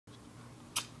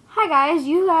Hi guys,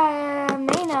 you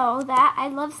may know that I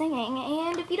love singing,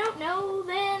 and if you don't know,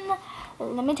 then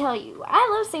let me tell you, I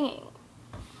love singing.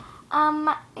 And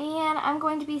I'm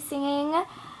going to be singing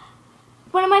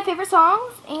one of my favorite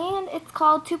songs, and it's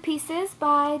called Two Pieces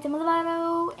by Demi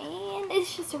Lovato, and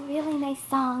it's just a really nice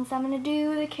song, so I'm going to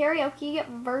do the karaoke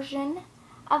version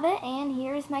of it, and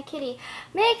here's my kitty.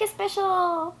 Make a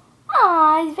special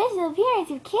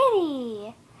appearance of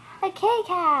Kitty, a kitty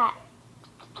cat.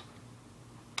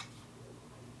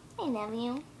 I love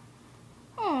you.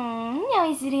 Now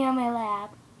he's sitting on my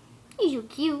lap. He's so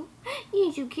cute.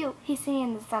 He's so cute. He's sitting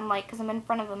in the sunlight because I'm in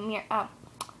front of a mirror,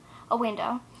 a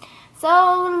window.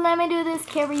 So let me do this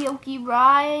karaoke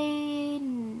right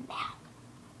now.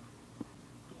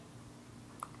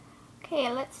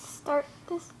 Okay, let's start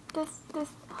this.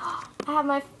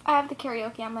 I have the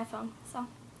karaoke on my phone, so.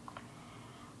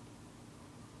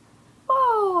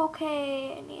 Whoa,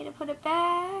 okay, I need to put it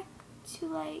back to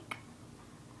like.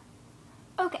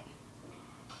 Okay.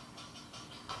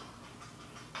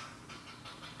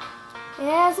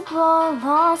 There's a boy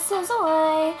lost his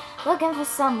way, looking for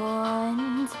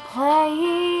someone to play.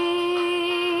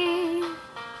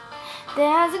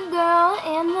 There's a girl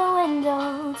in the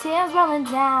window, tears rolling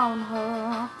down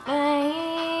her face.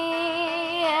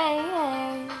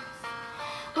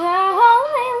 We're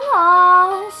only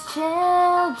lost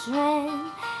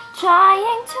children,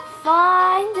 trying to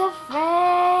find a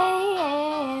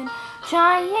friend,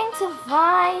 trying to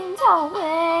find our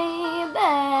way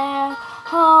back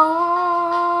home.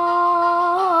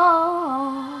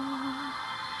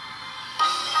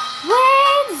 We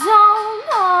don't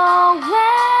know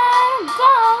where to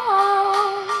go,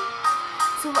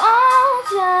 so I'll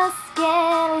just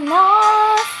get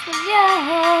lost with you.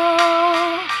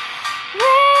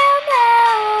 We'll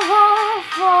never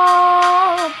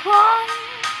fall apart,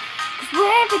 'cause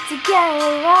we're fit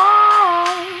together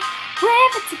right. We're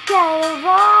fit together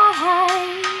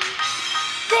right.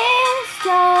 These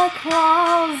dark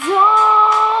clouds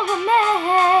over me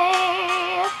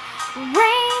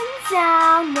rain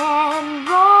down and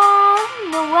run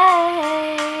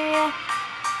away.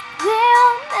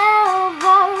 We'll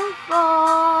never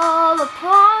fall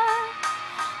apart,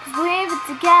 'cause we're fit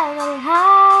together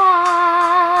like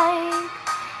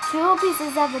two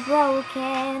pieces of a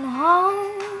broken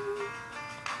heart.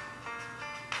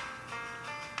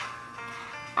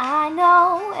 I know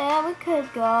where we could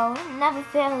go, never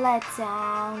feel let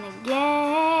down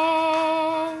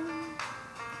again.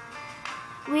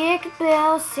 We could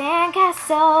build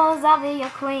sandcastles, I'll be your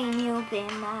queen, you'll be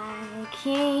my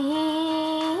king.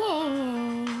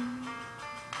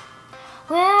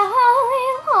 We're only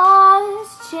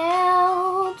lost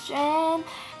children,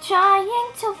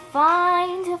 trying to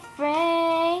find a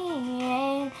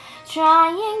friend,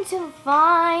 trying to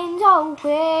find a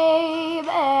way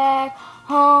back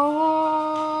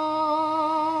home.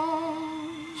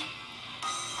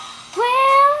 We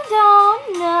don't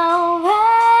know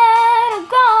where to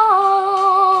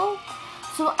go,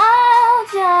 so I'll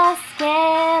just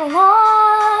get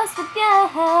lost with you.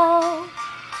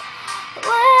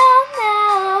 We'll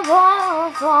never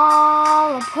fall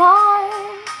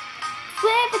apart.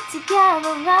 We're fit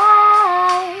together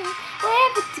right. We're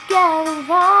fit together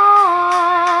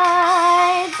right.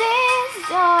 These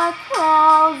dark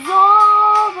clouds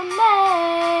over me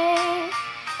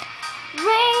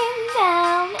rain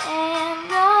down and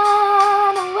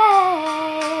run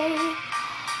away.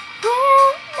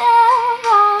 We'll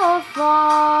never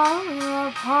fall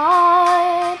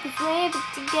apart, 'cause we're fit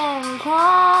together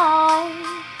like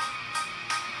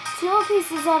two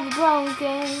pieces of a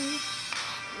broken.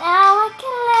 Now I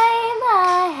can lay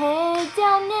my head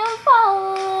down and fall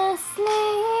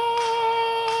asleep.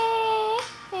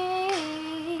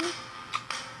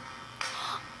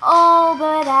 Oh,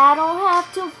 but I don't have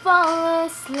to fall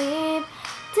asleep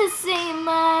to see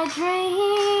my dreams,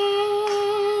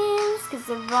 'cause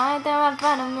they're right there in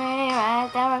front of me, right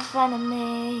there in front of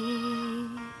me.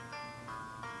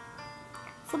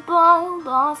 The boy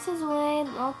lost his way,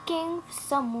 looking for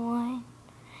someone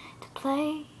to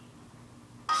play.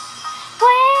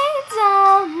 We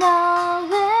don't know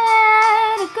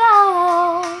where to go,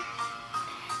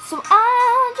 so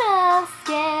I'll just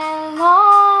get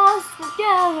lost with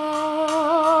you.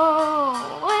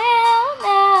 We'll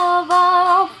never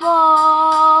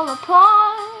fall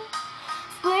apart.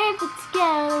 We're fit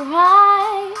together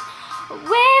right.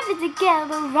 We're fit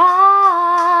together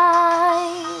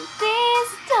right.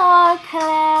 These dark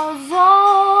clouds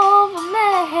over me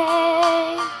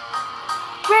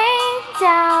rain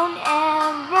down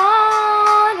and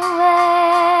run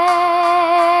away.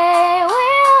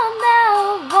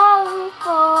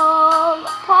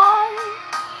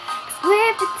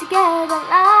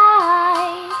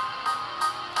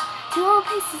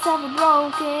 pieces of a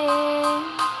broken.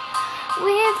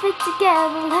 We fit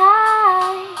together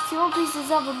like two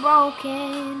pieces of a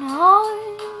broken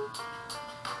heart.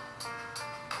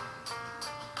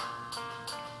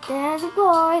 There's a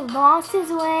boy who lost his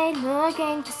way,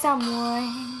 looking for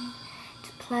someone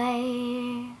to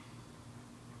play.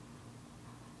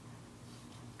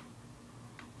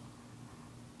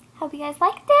 Hope you guys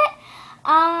liked it.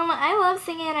 I love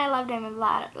singing and I love Demi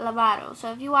Lovato.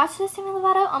 So if you watch this Demi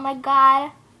Lovato, oh my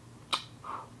god,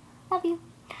 love you.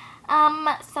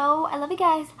 So I love you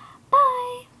guys.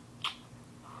 Bye.